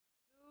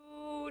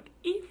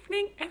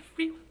Evening,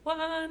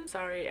 everyone.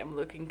 Sorry, I'm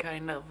looking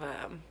kind of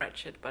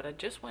wretched, but I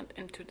just went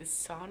into the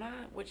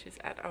sauna, which is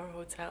at our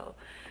hotel,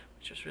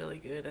 which was really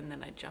good, and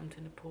then I jumped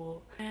in the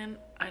pool and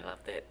I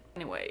loved it.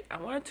 Anyway,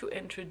 I wanted to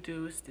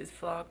introduce this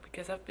vlog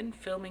because I've been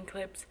filming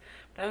clips,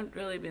 but I haven't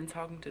really been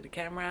talking to the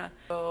camera.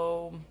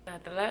 So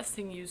the last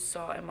thing you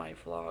saw in my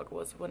vlog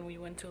was when we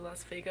went to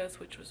Las Vegas,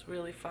 which was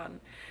really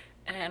fun.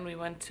 And we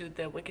went to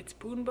the Wicked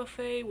Spoon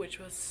buffet, which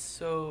was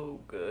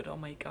so good. Oh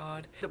my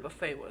god, the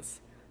buffet was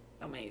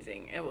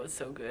amazing. It was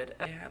so good.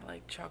 They had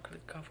like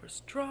chocolate covered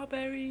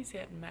strawberries, they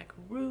had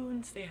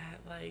macaroons, they had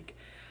like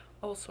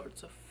all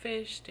sorts of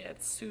fish, they had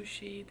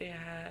sushi, they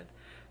had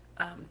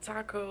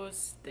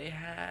tacos, they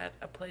had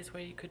a place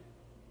where you could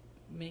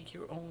make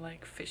your own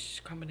like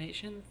fish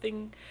combination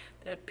thing,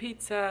 they had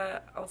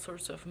pizza, all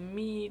sorts of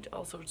meat,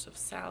 all sorts of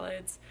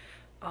salads,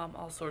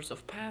 all sorts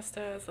of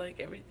pastas, like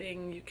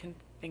everything you can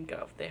think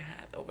of they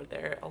had over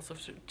there. Also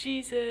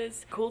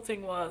cheeses. Cool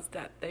thing was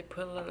that they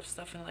put a lot of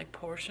stuff in like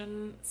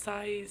portion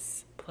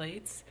size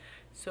plates,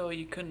 so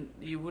you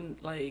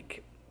wouldn't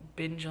like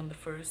binge on the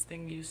first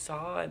thing you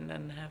saw and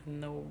then have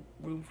no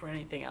room for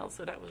anything else,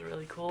 so that was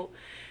really cool.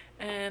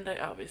 And I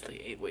obviously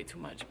ate way too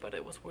much, but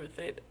it was worth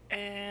it.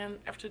 And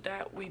after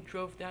that we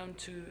drove down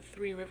to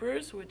Three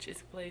Rivers, which is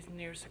a place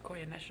near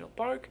Sequoia National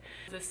Park.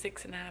 It was a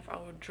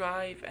 6.5-hour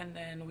drive, and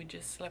then we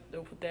just slept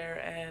over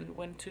there and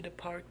went to the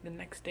park the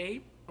next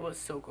day. It was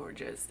so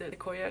gorgeous. The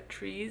sequoia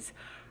trees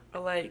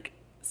are like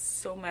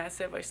so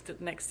massive. I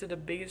stood next to the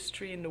biggest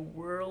tree in the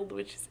world,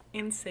 which is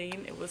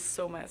insane. It was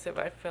so massive,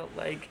 I felt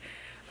like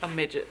a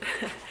midget.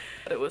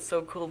 But it was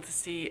so cool to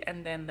see.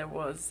 And then there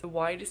was the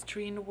widest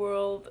tree in the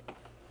world,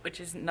 which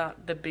is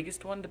not the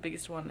biggest one. The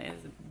biggest one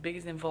is the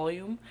biggest in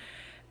volume,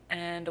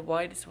 and the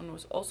widest one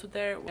was also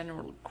there.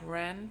 General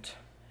Grant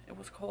it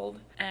was called.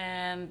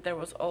 And there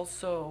was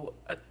also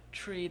a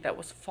tree that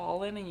was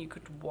fallen and you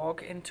could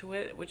walk into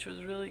it, which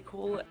was really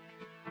cool.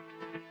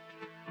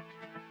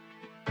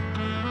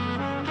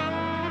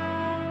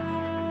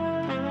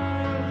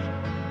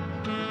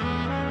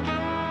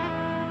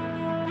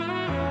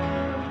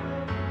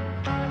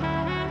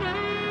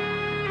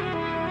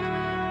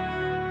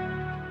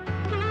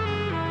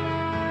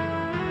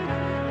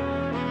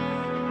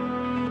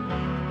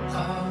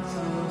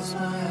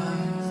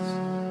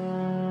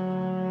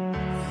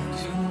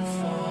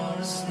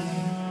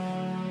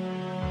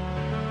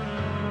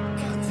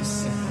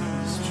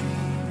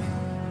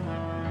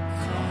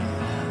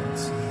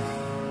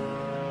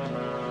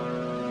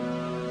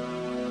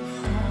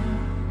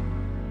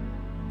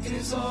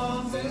 Is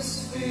all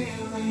this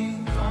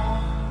feeling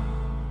gone?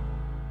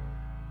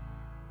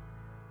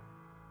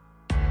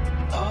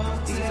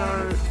 These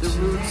are the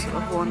roots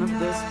of one of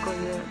the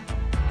sequoia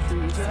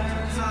trees.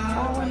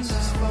 Oh,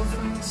 just fall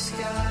from the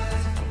sky.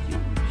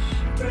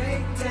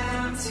 Break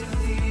down to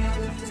the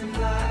end of the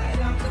night.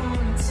 I'm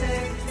gonna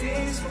take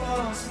these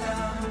walls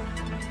down.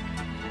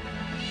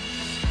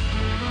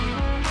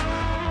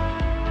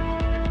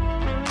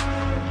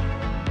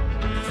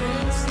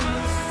 There's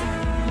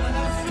nothing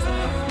left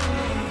of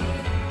me.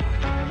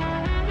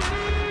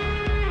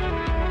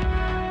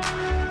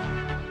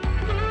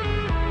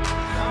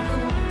 I'm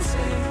gonna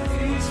take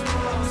these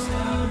walls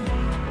down.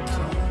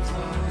 Don't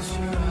close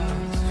your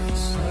eyes if you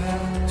swear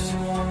that you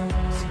want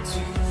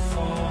to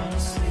fall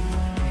asleep.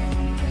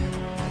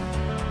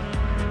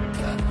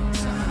 Got no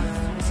time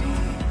for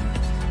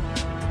demons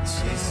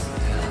chasing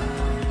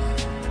down.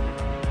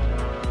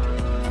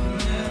 You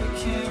never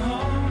came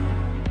home.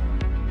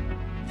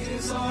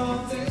 Is all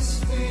this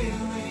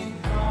feeling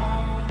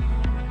gone?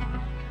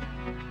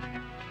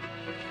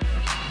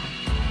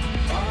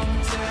 All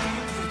day,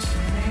 put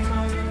your name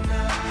on the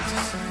map.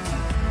 Just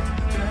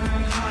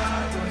burn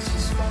hard, watch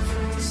us fall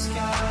from the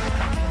sky.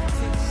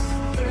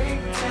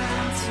 Break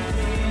down to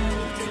the end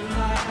of the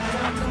night.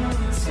 I'm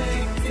gonna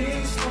take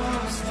these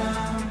walls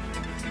down.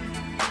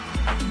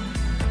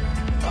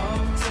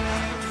 All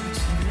day, put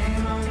your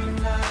name on the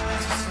map.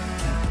 Just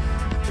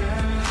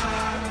burn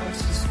hard,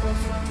 watch us fall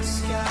from the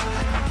sky.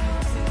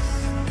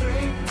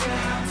 Break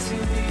down to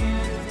the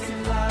end of the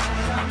night.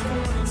 I'm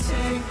gonna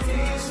take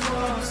these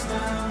walls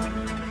down.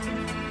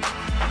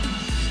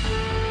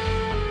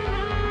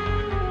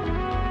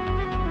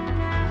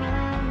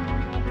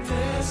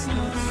 There's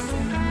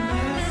nothing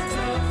left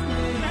of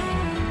me.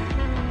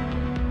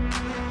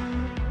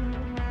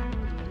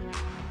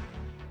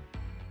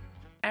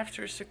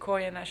 After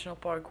Sequoia National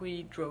Park,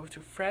 we drove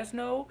to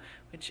Fresno,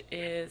 which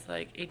is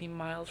like 80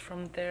 miles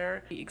from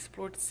there. We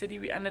explored the city.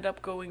 We ended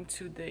up going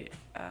to the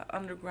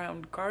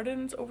underground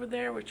gardens over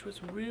there, which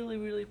was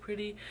really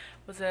pretty. It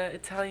was an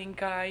Italian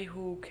guy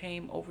who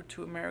came over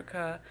to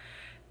America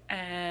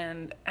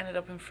and ended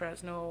up in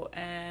Fresno,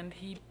 and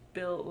he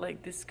built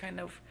like this kind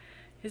of,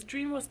 his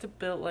dream was to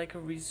build like a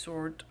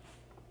resort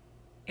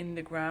in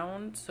the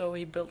ground. So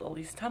he built all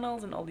these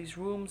tunnels and all these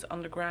rooms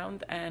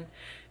underground, and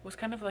it was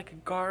kind of like a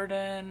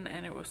garden,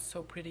 and it was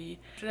so pretty.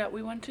 After that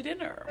we went to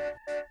dinner.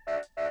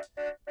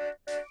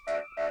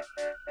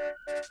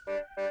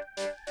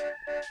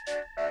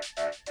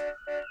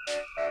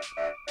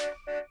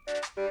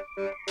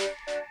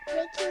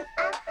 waking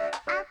up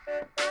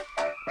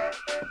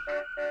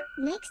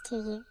next to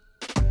you.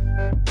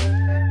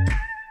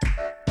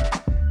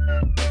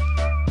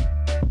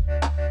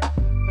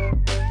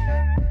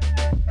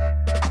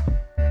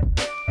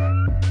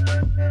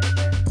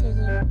 To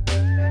you.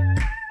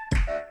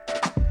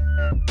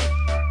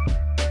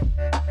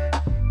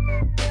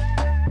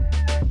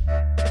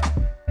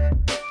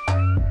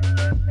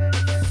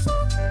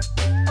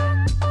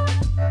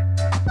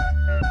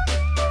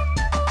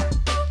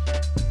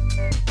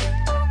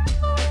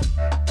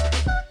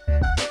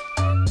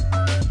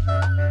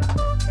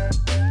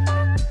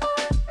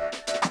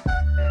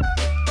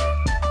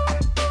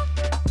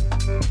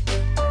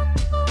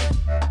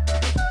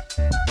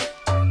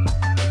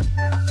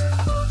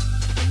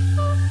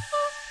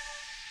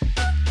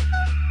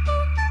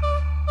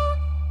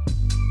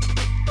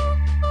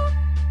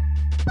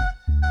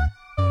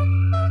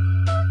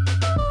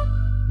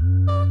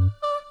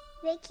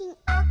 Waking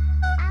up.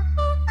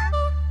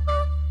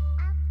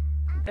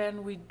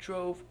 Then we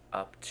drove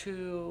up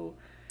to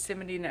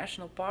Yosemite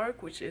National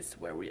Park, which is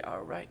where we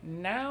are right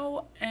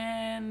now.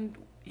 And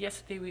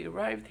yesterday we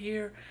arrived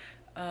here.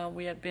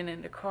 We had been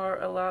in the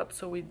car a lot,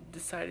 so we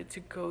decided to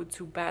go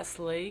to Bass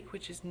Lake,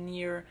 which is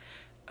near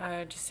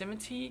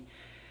Yosemite.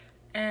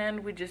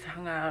 And we just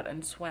hung out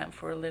and swam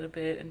for a little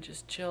bit and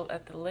just chilled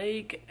at the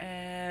lake.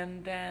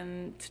 And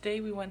then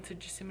today we went to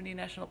Yosemite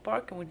National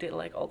Park and we did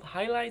like all the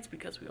highlights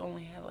because we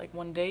only had like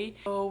one day.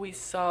 So we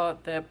saw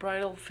the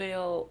Bridal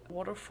Veil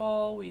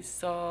waterfall, we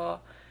saw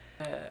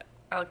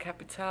El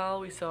Capital,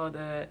 we saw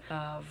the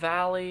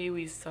valley,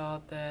 we saw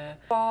the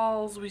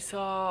falls, we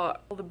saw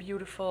all the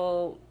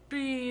beautiful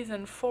trees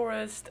and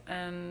forest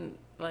and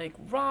like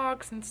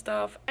rocks and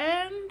stuff,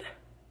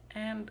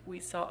 and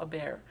we saw a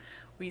bear.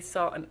 We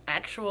saw an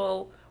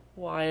actual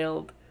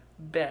wild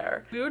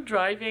bear. We were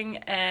driving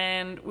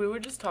and we were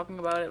just talking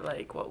about it,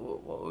 like what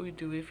would we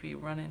do if we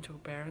run into a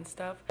bear and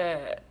stuff.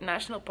 The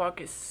national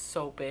park is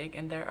so big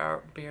and there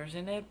are bears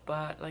in it,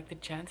 but like the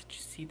chance that you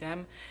see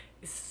them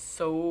is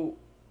so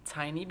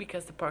tiny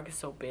because the park is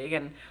so big,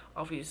 and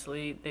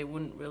obviously they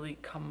wouldn't really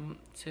come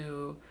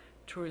to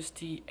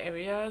touristy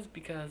areas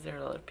because there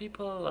are a lot of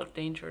people, a lot of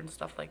danger and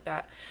stuff like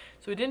that.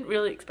 So we didn't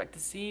really expect to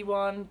see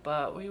one,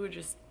 but we were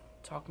just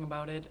talking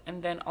about it,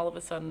 and then all of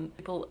a sudden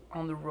people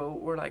on the road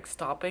were like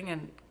stopping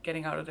and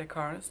getting out of their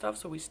car and stuff,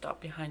 so we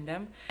stopped behind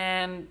them.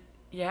 And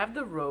you have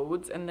the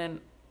roads, and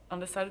then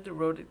on the side of the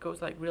road it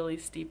goes like really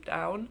steep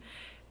down,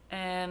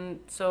 and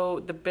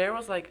so the bear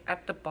was like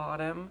at the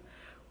bottom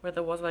where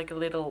there was like a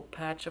little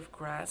patch of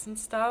grass and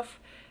stuff,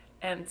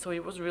 and so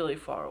he was really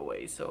far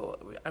away, so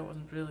I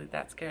wasn't really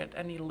that scared,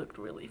 and he looked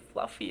really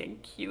fluffy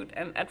and cute.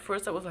 And at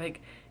first I was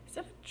like, is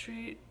that a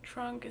tree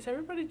trunk? Is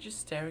everybody just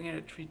staring at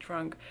a tree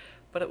trunk?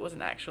 But it was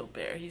an actual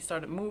bear. He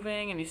started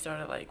moving and he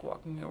started like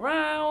walking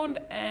around,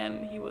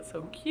 and he was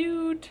so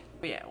cute.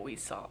 But yeah, we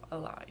saw a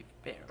live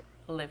bear,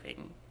 a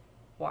living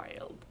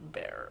wild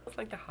bear. It was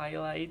like the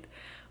highlight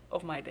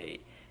of my day.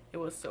 It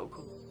was so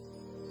cool.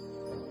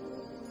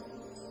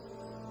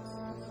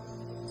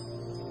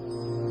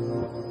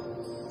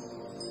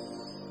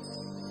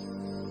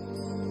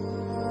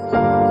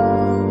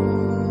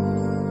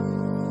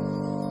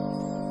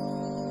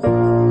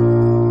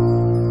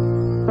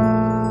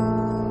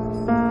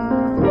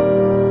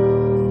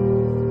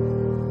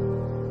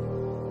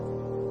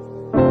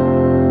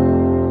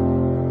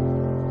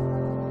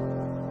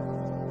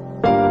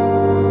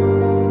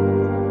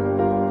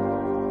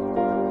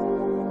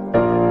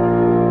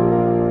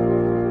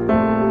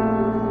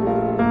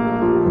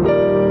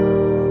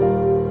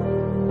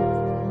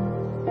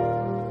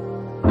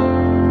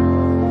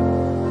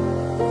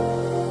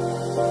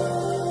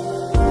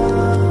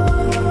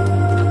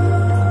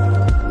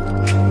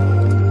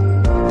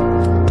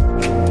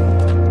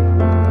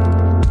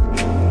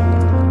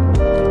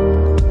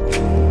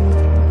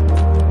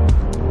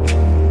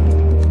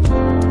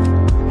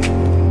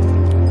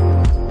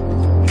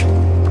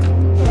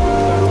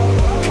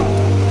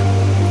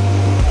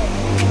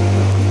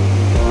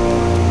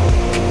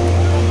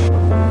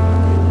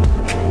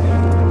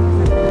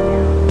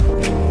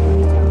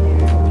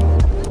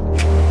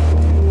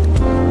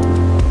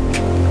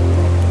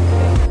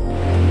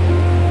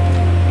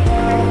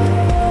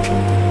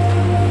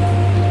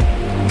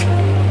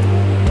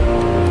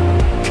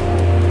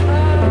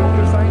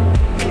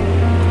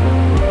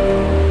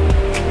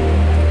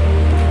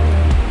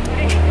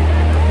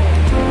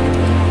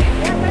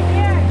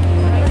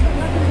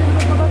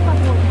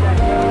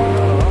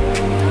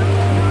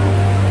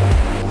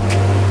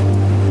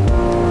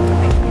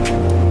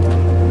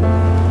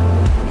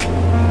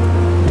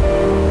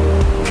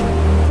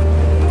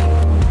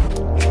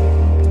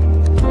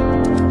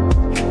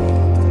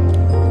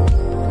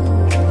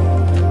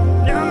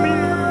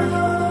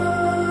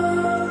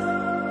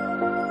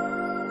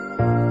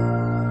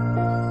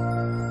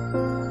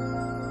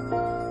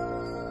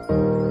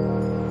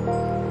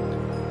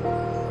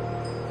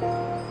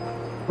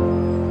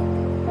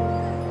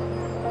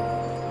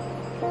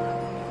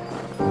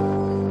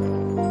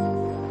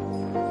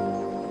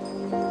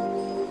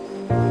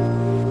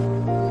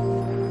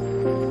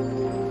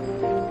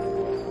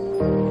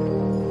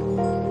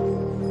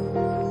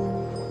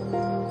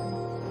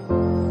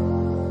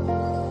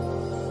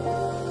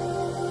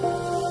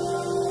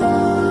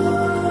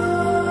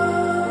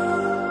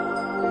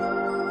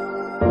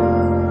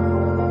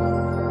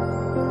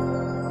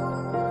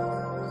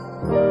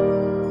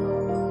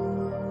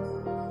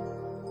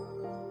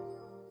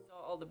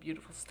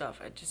 beautiful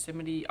stuff at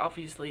Yosemite.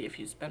 Obviously, if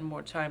you spend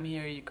more time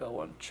here, you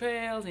go on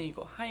trails and you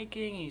go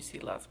hiking and you see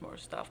lots more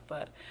stuff,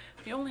 but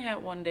we only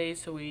had one day,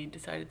 so we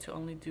decided to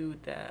only do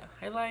the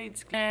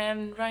highlights.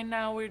 And right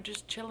now we're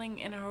just chilling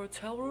in our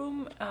hotel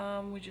room.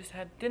 We just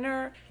had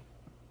dinner.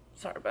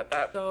 Sorry about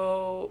that.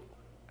 So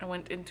I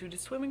went into the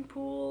swimming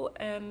pool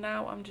and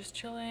now I'm just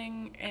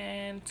chilling,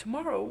 and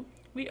tomorrow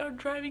we are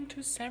driving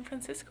to San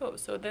Francisco.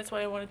 So that's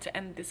why I wanted to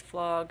end this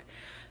vlog,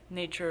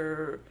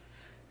 nature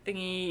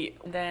thingy.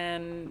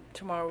 Then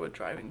tomorrow we're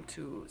driving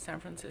to San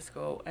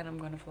Francisco and I'm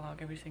gonna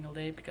vlog every single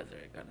day because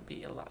there's gonna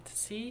be a lot to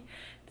see.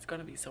 It's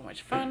gonna be so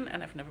much fun,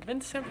 and I've never been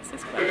to San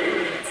Francisco. I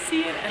really want to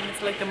see it, and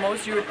it's like the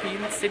most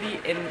European city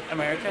in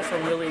America, so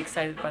I'm really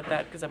excited about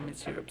that because I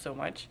miss Europe so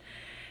much.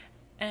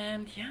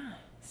 And yeah,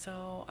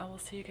 so I will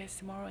see you guys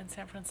tomorrow in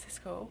San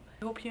Francisco.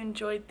 I hope you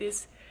enjoyed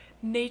this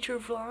nature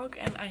vlog,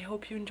 and I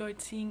hope you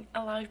enjoyed seeing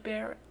a live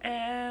bear,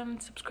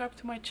 and subscribe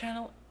to my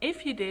channel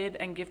if you did,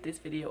 and give this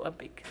video a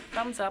big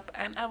thumbs up,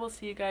 and I will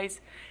see you guys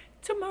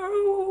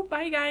tomorrow.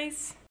 Bye guys.